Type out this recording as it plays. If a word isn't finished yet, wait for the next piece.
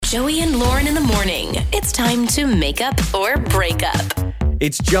Joey and Lauren in the morning. It's time to make up or break up.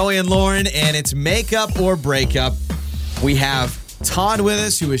 It's Joey and Lauren, and it's make up or break up. We have Todd with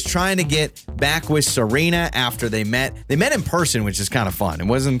us, who is trying to get back with Serena after they met. They met in person, which is kind of fun. It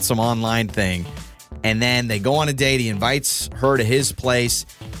wasn't some online thing. And then they go on a date. He invites her to his place.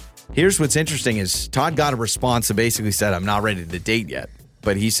 Here's what's interesting is Todd got a response that basically said, I'm not ready to date yet.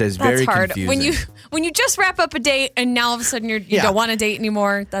 But he says very hard. confusing. When you just wrap up a date and now all of a sudden you don't want to date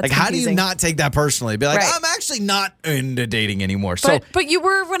anymore, that's like, confusing. how do you not take that personally? Be like, Right. I'm actually not into dating anymore. But you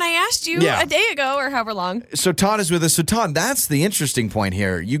were when I asked you a day ago or however long. So Todd is with us. So Todd, that's the interesting point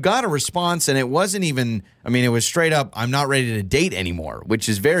here. You got a response and it wasn't even, it was straight up, I'm not ready to date anymore, which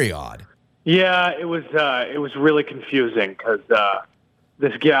is very odd. Yeah, it was really confusing because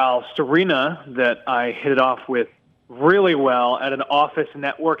this gal, Serena, that I hit it off with really well at an office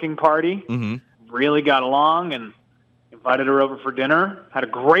networking party, really got along and invited her over for dinner, had a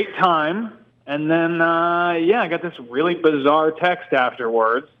great time. And then, I got this really bizarre text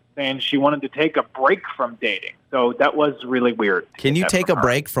afterwards saying she wanted to take a break from dating. So that was really weird. Can you take a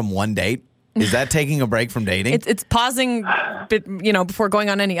break from one date? Is that taking a break from dating? It's pausing, before going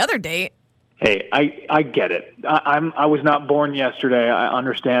on any other date. Hey, I get it. I was not born yesterday. I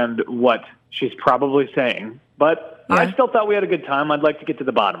understand what she's probably saying, but I still thought we had a good time. I'd like to get to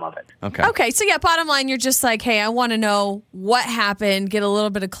the bottom of it. Okay. So bottom line, you're just like, hey, I want to know what happened, get a little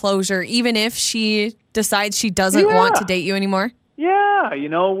bit of closure, even if she decides she doesn't want to date you anymore. Yeah,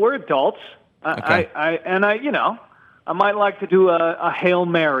 we're adults. Okay. I might like to do a Hail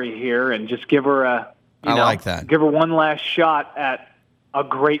Mary here and just give her I like that. Give her one last shot at a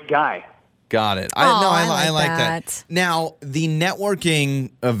great guy. Got it. I like that. Now, the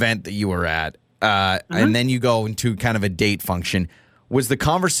networking event that you were at, and then you go into kind of a date function, was the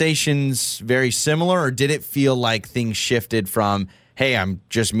conversations very similar, or did it feel like things shifted from, hey, I'm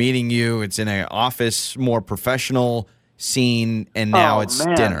just meeting you, it's in an office, more professional scene, and now it's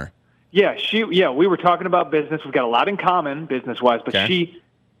dinner? Yeah, we were talking about business. We've got a lot in common business-wise, but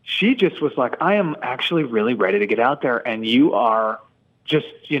she just was like, I am actually really ready to get out there, and you are just,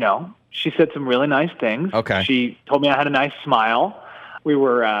 she said some really nice things. Okay. She told me I had a nice smile. We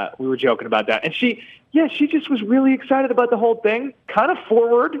were joking about that. And she just was really excited about the whole thing. Kind of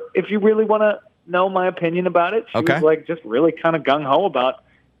forward, if you really want to know my opinion about it. She was like just really kind of gung-ho about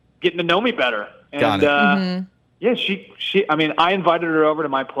getting to know me better. And Got it. I invited her over to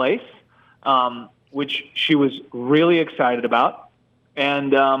my place, which she was really excited about.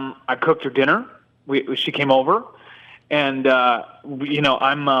 And I cooked her dinner. She came over. And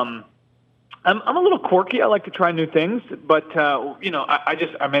I'm a little quirky. I like to try new things, but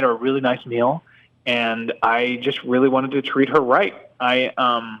I made her a really nice meal, and I just really wanted to treat her right. I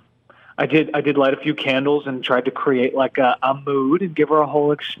did light a few candles and tried to create like a mood and give her a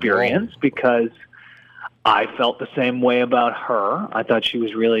whole experience because I felt the same way about her. I thought she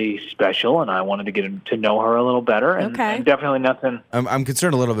was really special, and I wanted to get to know her a little better. And definitely nothing. I'm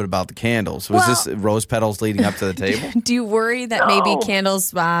concerned a little bit about the candles. Was this rose petals leading up to the table? Do you worry that maybe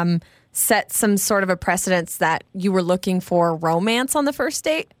candles set some sort of a precedence that you were looking for romance on the first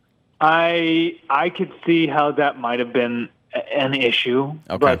date? I could see how that might have been an issue,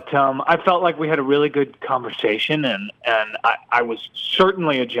 but I felt like we had a really good conversation, and I was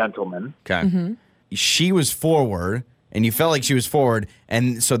certainly a gentleman. Okay. Mm-hmm. She was forward, and you felt like she was forward,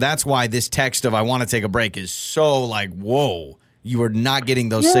 and so that's why this text of I want to take a break is so like, whoa, you were not getting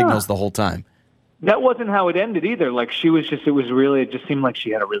those signals the whole time. That wasn't how it ended either. Like it just seemed like she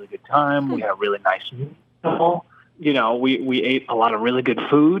had a really good time. We had a really nice meal. We ate a lot of really good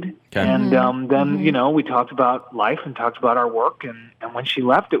food. Okay. And then, we talked about life and talked about our work. And when she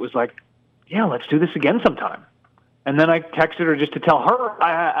left, it was like, yeah, let's do this again sometime. And then I texted her just to tell her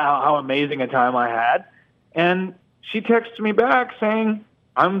how amazing a time I had. And she texted me back saying,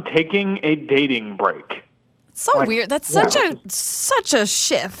 I'm taking a dating break. So weird. That's such a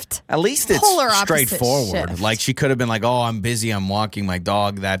shift. At least it's Polar straightforward. shift. Like she could have been like, "Oh, I'm busy. I'm walking my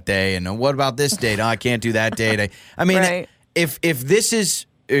dog that day." And what about this date? Oh, I can't do that date. I mean, right. if this is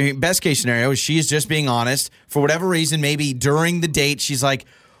best case scenario, she's just being honest for whatever reason. Maybe during the date, she's like,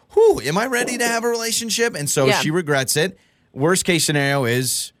 "Whew, am I ready to have a relationship?" And so she regrets it. Worst case scenario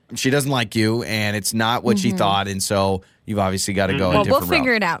is she doesn't like you, and it's not what she thought, and so you've obviously got to go a different we'll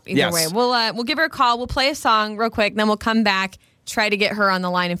figure it out either way. We'll give her a call. We'll play a song real quick, then we'll come back, try to get her on the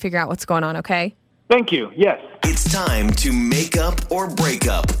line and figure out what's going on, okay? Thank you. Yes. It's time to make up or break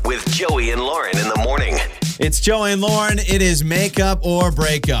up with Joey and Lauren in the morning. It's Joey and Lauren. It is make up or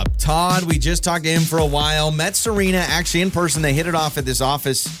break up. Todd, we just talked to him for a while. Met Serena actually in person. They hit it off at this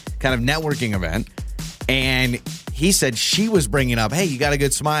office kind of networking event. And he said she was bringing up, hey, you got a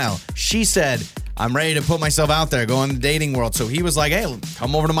good smile. She said, I'm ready to put myself out there, go in the dating world. So he was like, hey,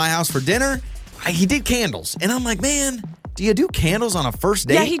 come over to my house for dinner. He did candles. And I'm like, man, do you do candles on a first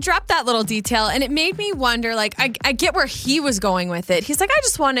date? Yeah, he dropped that little detail, and it made me wonder, like, I get where he was going with it. He's like, I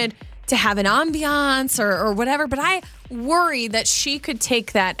just wanted to have an ambiance or whatever, but I worry that she could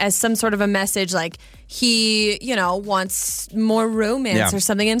take that as some sort of a message, like he, wants more romance or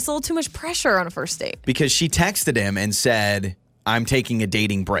something, and it's a little too much pressure on a first date. Because she texted him and said, I'm taking a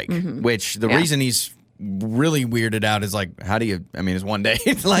dating break, which the reason he's really weirded out is like, how do you, it's one day.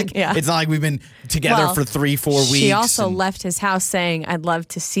 It's like, it's not like we've been together for 3-4 weeks. She also left his house saying, I'd love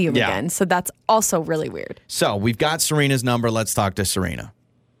to see you again. So that's also really weird. So we've got Serena's number. Let's talk to Serena.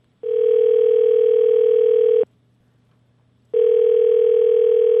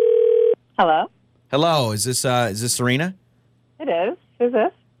 Hello? Hello, is this Serena? It is. Who's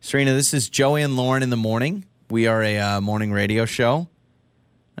this? Serena, this is Joey and Lauren in the morning. We are a morning radio show.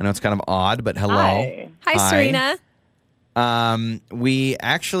 I know it's kind of odd, but hello. Hi, Serena. We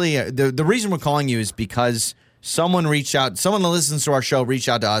actually, the reason we're calling you is because someone that listens to our show reached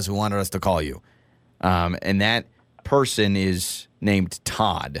out to us who wanted us to call you. And that person is named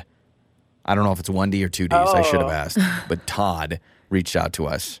Todd. I don't know if it's 1D or 2Ds. I should have asked. But Todd reached out to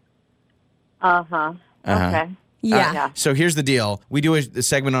us. Okay. Yeah. So here's the deal. We do a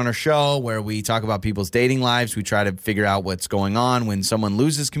segment on our show where we talk about people's dating lives. We try to figure out what's going on when someone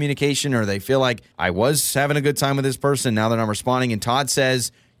loses communication or they feel like, I was having a good time with this person, now they're not responding. And Todd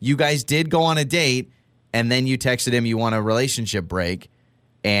says, you guys did go on a date, and then you texted him you want a relationship break.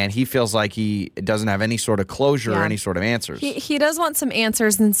 And he feels like he doesn't have any sort of closure or any sort of answers. He does want some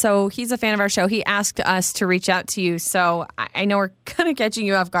answers, and so he's a fan of our show. He asked us to reach out to you. So I know we're kind of catching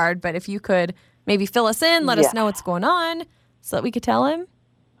you off guard, but if you could maybe fill us in, let us know what's going on so that we could tell him.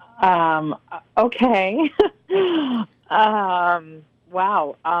 Okay.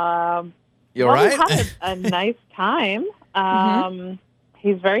 Wow. You all right? We had a nice time.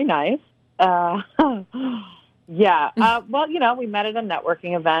 He's very nice. Well, we met at a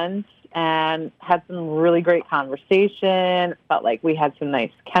networking event and had some really great conversation. Felt like we had some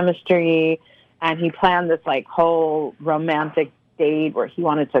nice chemistry. And he planned this whole romantic date where he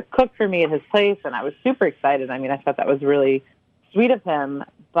wanted to cook for me at his place. And I was super excited. I thought that was really sweet of him.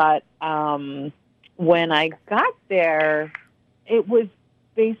 But when I got there, it was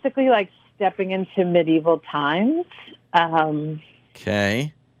basically like stepping into medieval times.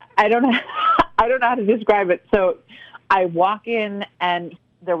 Okay. I don't know how to describe it. So I walk in and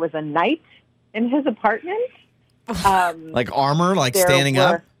there was a knight in his apartment. Like armor, like standing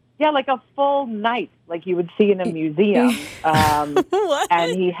up? Yeah, like a full knight, like you would see in a museum.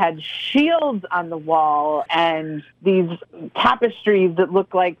 And he had shields on the wall and these tapestries that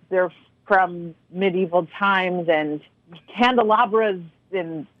look like they're from medieval times and candelabras.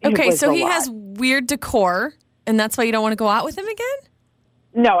 Okay, so he has weird decor, and that's why you don't want to go out with him again?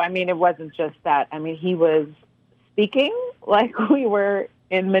 No, it wasn't just that. He was speaking like we were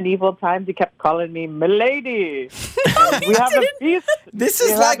in medieval times. He kept calling me "milady." We have a feast. This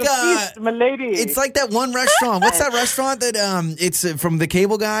is like a feast, milady. It's like that one restaurant. What's that restaurant that it's from the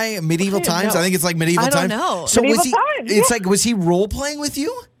cable guy? Medieval Times. I think it's like Medieval Times. I don't know. So medieval was he? Times, it's like, was he role playing with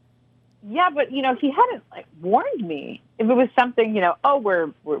you? Yeah, but he hadn't warned me. If it was something,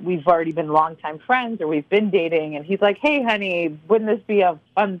 we've already been longtime friends or we've been dating, and he's like, "Hey, honey, wouldn't this be a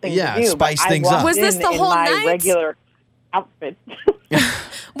fun thing to do?" Spice things up. Was this the whole my night? Regular outfit.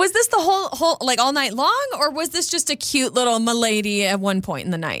 Was this the whole all night long, or was this just a cute little milady at one point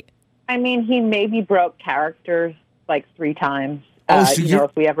in the night? He maybe broke characters 3 times.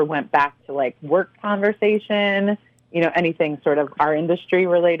 If we ever went back to work conversation, anything sort of our industry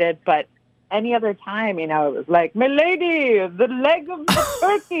related, but any other time, it was like, "Milady, the leg of the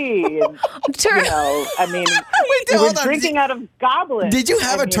turkey." And, we were drinking out of goblets. Did you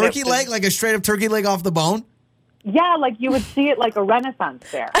have a turkey leg, like a straight up turkey leg off the bone? Yeah, you would see it like a Renaissance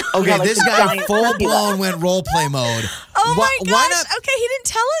fair. Okay, this guy full blown went role play mode. Oh my gosh! Why not? Okay, he didn't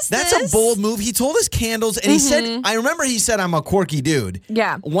tell us That's a bold move. He told us candles, and he said, "I remember he said I'm a quirky dude."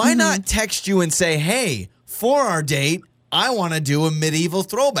 Yeah. Why not text you and say, "Hey, for our date, I want to do a medieval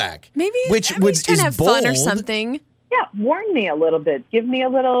throwback." Maybe which he's trying to have bold. fun or something. Yeah, warn me a little bit. Give me a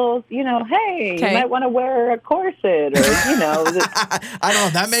little, hey, you might want to wear a corset or, I don't know.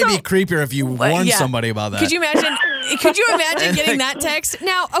 That may be creepier if you warn somebody about that. Could you imagine getting that text?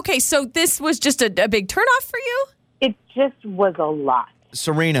 Now, okay, so this was just a big turnoff for you? It just was a lot.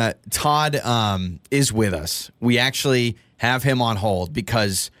 Serena, Todd is with us. We actually have him on hold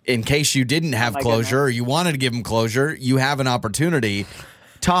because in case you didn't have closure or you wanted to give him closure, you have an opportunity.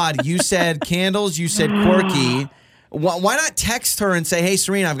 Todd, you said candles, you said quirky. Why not text her and say, hey,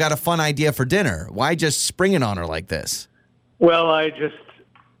 Serena, I've got a fun idea for dinner? Why just spring it on her like this? Well,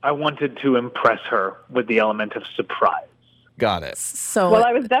 I wanted to impress her with the element of surprise. Got it. So Well,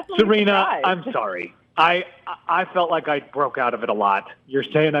 I was definitely Serena, surprised. I'm sorry. I felt like I broke out of it a lot. You're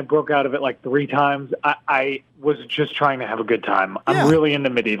saying I broke out of it like 3 times. I was just trying to have a good time. Yeah. I'm really into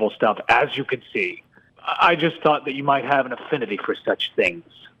medieval stuff, as you can see. I just thought that you might have an affinity for such things.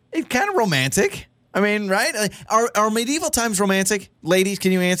 It's kind of romantic. I mean, right? Like, are medieval times romantic? Ladies,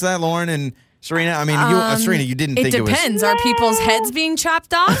 can you answer that, Lauren and Serena? I mean, Serena, you didn't think it was... It depends. Are people's heads being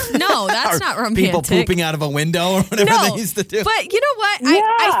chopped off? No, that's not romantic. People pooping out of a window or whatever they used to do. But you know what? Yeah.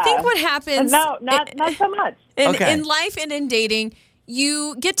 I think what happens... No, not so much. In life and in dating,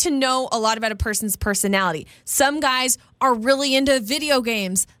 you get to know a lot about a person's personality. Some guys are really into video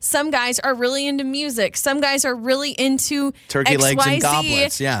games. Some guys are really into music. Some guys are really into Turkey XYZ. legs and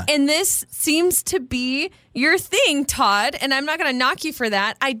goblets, yeah. And this seems to be your thing, Todd, and I'm not going to knock you for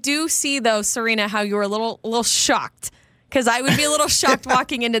that. I do see, though, Serena, how you were a little shocked, because I would be a little shocked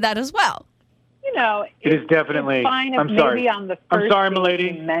walking into that as well. You know, It is definitely... it's fine if I'm sorry. maybe on the first I'm sorry, date milady.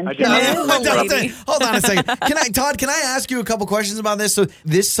 you mention I did not- it. Hold on a second. Todd, can I ask you a couple questions about this? So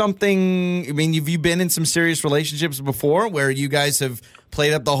this something, I mean, have you been in some serious relationships before where you guys have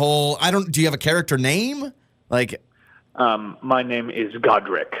played up the whole, do you have a character name? Like... my name is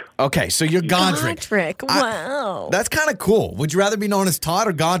Godric. Okay, so you're Godric. Godric, wow. That's kind of cool. Would you rather be known as Todd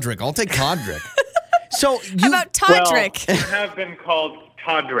or Godric? I'll take Godric. So How about Toddric? Well, I have been called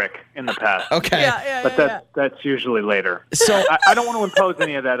Toddric in the past. Okay. But that's usually later. So I don't want to impose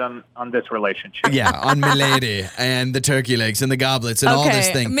any of that on this relationship. yeah, on Milady and the turkey legs and the goblets and all this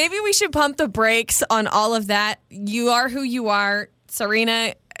thing. Maybe we should pump the brakes on all of that. You are who you are.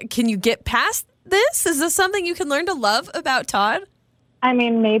 Serena, can you get past this? Is this something you can learn to love about Todd? I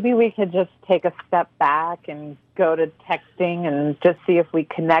mean, maybe we could just take a step back and go to texting and just see if we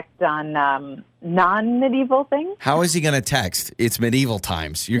connect on non-medieval things. How is he going to text? It's medieval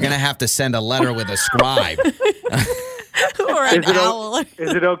times. You're going to have to send a letter with a scribe. Or an owl?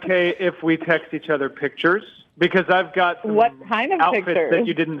 Is it okay if we text each other pictures? Because I've got some What kind of outfits pictures? that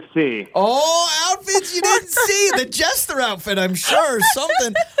you didn't see. Oh, outfits you didn't see. The jester outfit, I'm sure.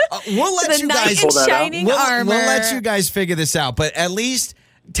 Something. We'll let The you knight guys. in Pull that out. shining armor. We'll let you guys figure this out. But at least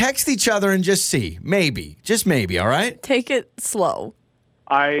text each other and just see. Maybe. Just maybe, all right? Take it slow.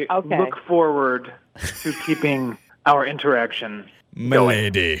 I Okay. look forward to keeping our interaction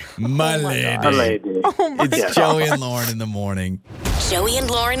Milady. Milady. a lady. It's Joey and Lauren in the morning. Joey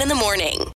and Lauren in the morning.